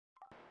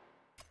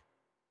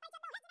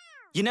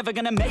You're never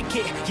gonna make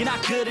it, you're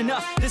not good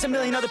enough. There's a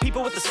million other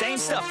people with the same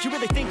stuff. You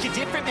really think you're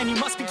different? Man, you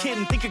must be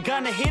kidding. Think you're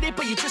gonna hit it,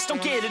 but you just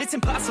don't get it. It's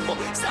impossible,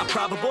 it's not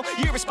probable,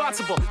 you're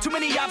irresponsible. Too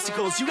many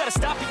obstacles, you gotta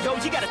stop it, yo.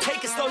 You gotta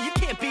take it slow, you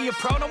can't be a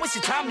pro. Don't waste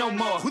your time no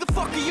more. Who the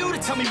fuck are you to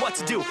tell me what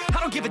to do?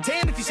 I don't give a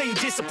damn if you say you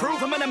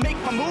disapprove. I'm gonna make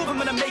my move, I'm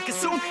gonna make it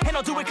soon. And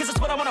I'll do it cause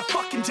it's what I wanna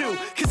fucking do.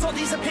 Cause all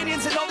these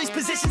opinions and all these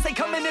positions, they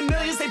come in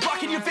millions, they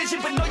blocking your vision.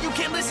 But no, you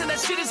can't listen, that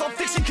shit is all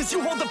fiction. Cause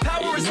you hold the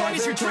power as long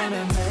as you're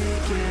dreaming.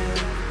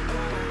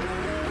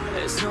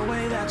 There's no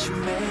way that you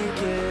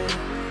make it.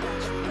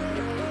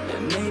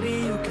 And maybe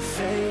you can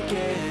fake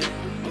it,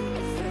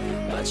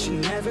 but you're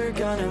never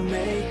gonna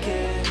make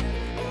it.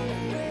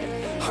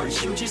 Are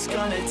you just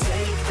gonna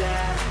take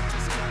that?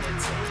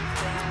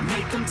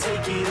 Make them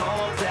take it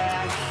all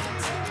back.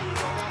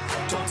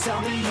 Don't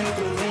tell me you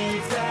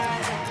believe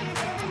that.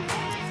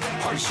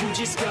 Are you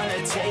just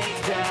gonna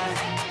take that?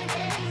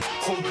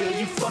 Or will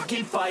you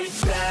fucking fight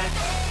back?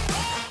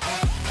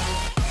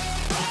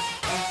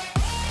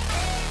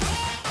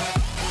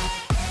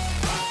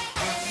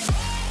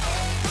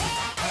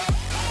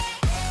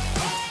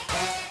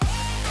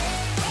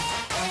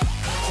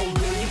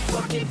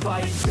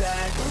 Fight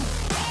back.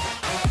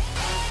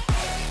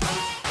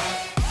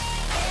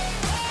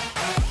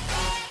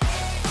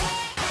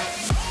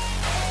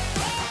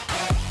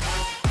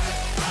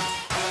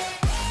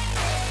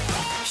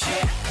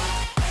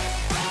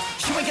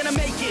 You ain't gonna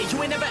make it,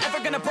 you ain't never ever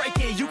gonna break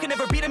it. You can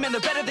never beat them and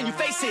they're better than you,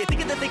 face it.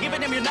 Thinking that they give a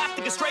damn, you're not,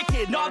 think a straight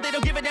kid. No, they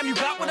don't give a damn, you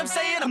got what I'm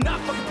saying? I'm not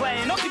fucking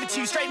playing, I'll give it to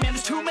you straight, man.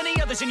 There's too many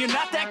others and you're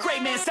not that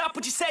great, man. Stop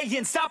what you're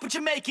saying, stop what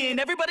you're making.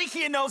 Everybody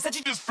here knows that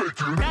you just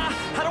faking. Nah,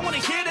 I don't wanna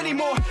hear it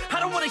anymore, I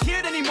don't wanna hear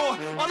it anymore.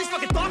 All these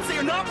fucking thoughts, they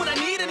are not what I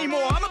need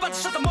anymore. I'm about to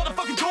shut the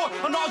motherfucking door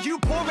on all you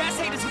poor ass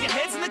haters with your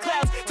heads in the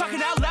clouds,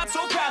 talking out loud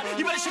so proud.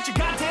 You better shut your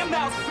goddamn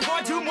mouth before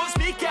I do more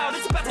speak out.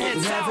 It's about to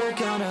head south. Never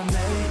gonna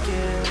make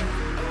it.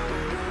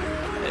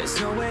 There's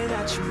no way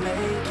that you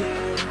make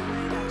it.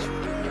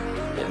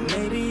 And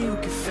maybe you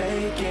can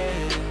fake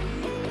it,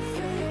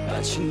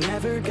 but you're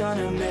never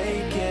gonna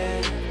make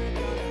it.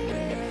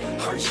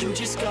 Are you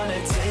just gonna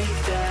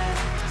take that?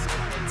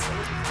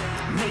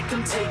 Make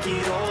them take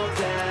it all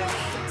back.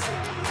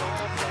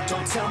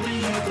 Don't tell me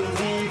you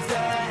believe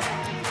that.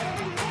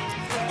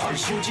 Are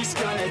you just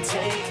gonna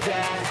take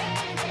that?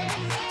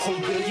 Or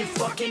will you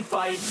fucking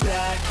fight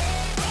back?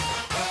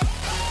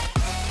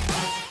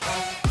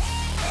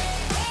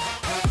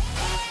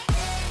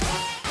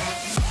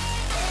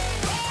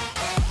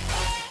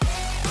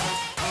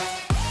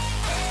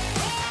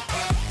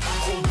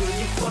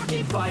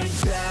 Fight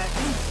back.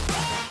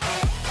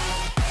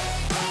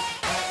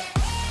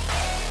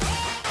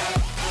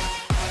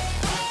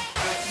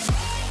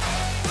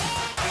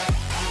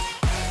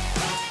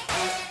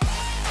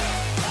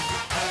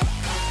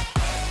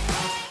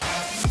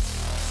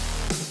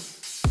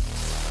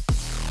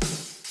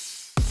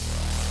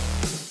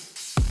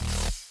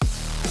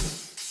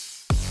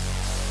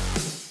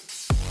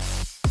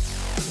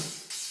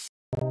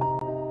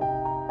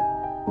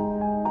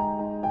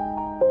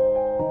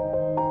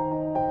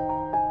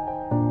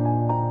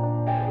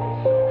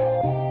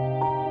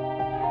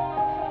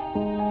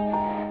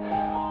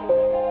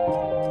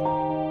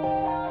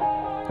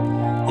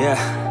 Yeah,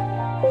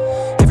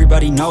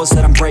 everybody knows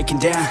that I'm breaking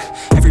down.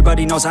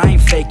 Everybody knows I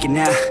ain't faking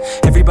now.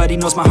 Everybody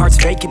knows my heart's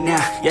vacant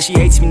now. Yeah, she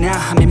hates me now,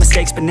 I made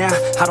mistakes but now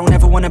I don't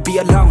ever wanna be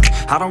alone.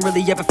 I don't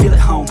really ever feel at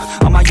home.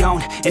 On my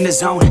own, in the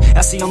zone,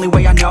 that's the only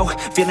way I know.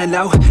 Feeling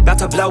low, about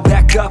to blow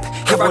back up.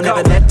 I won't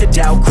ever let the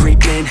doubt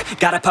creep in.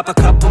 Gotta pop a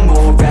couple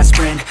more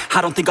aspirin.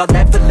 I don't think I'll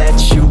ever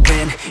let you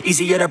in.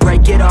 Easier to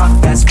break it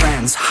off as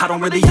friends. I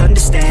don't really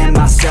understand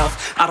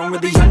myself, I don't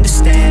really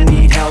understand,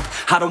 need help.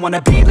 I don't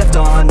wanna be left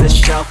on the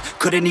shelf.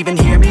 Couldn't even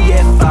hear me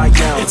if I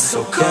yelled. It's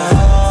so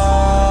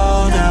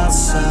cold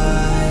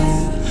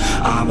outside,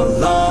 I'm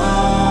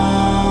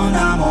alone,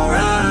 I'm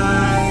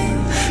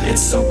alright.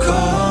 It's so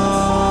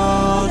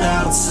cold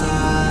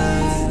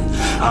outside,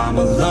 I'm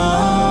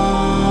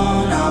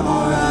alone, I'm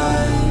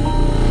alright.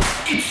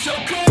 It's so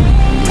cold.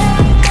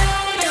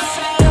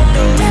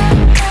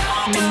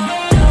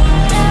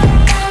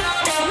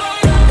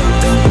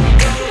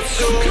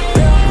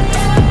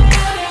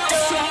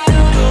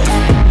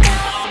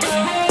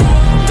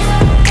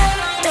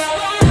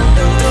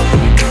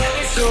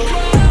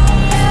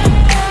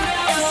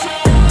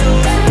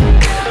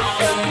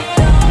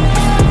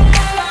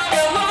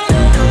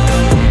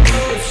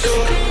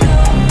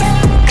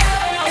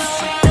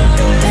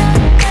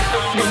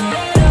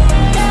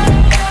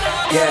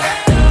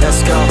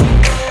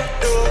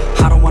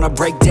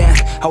 Break down,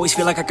 always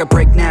feel like I could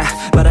break now,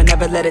 but I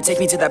never let it take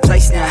me to that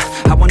place now.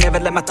 I won't ever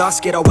let my thoughts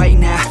get away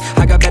now.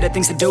 I got better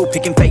things to do,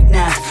 picking fate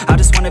now. I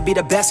just wanna be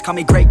the best, call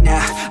me great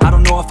now. I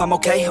don't know if I'm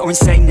okay or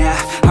insane now.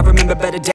 I remember better days.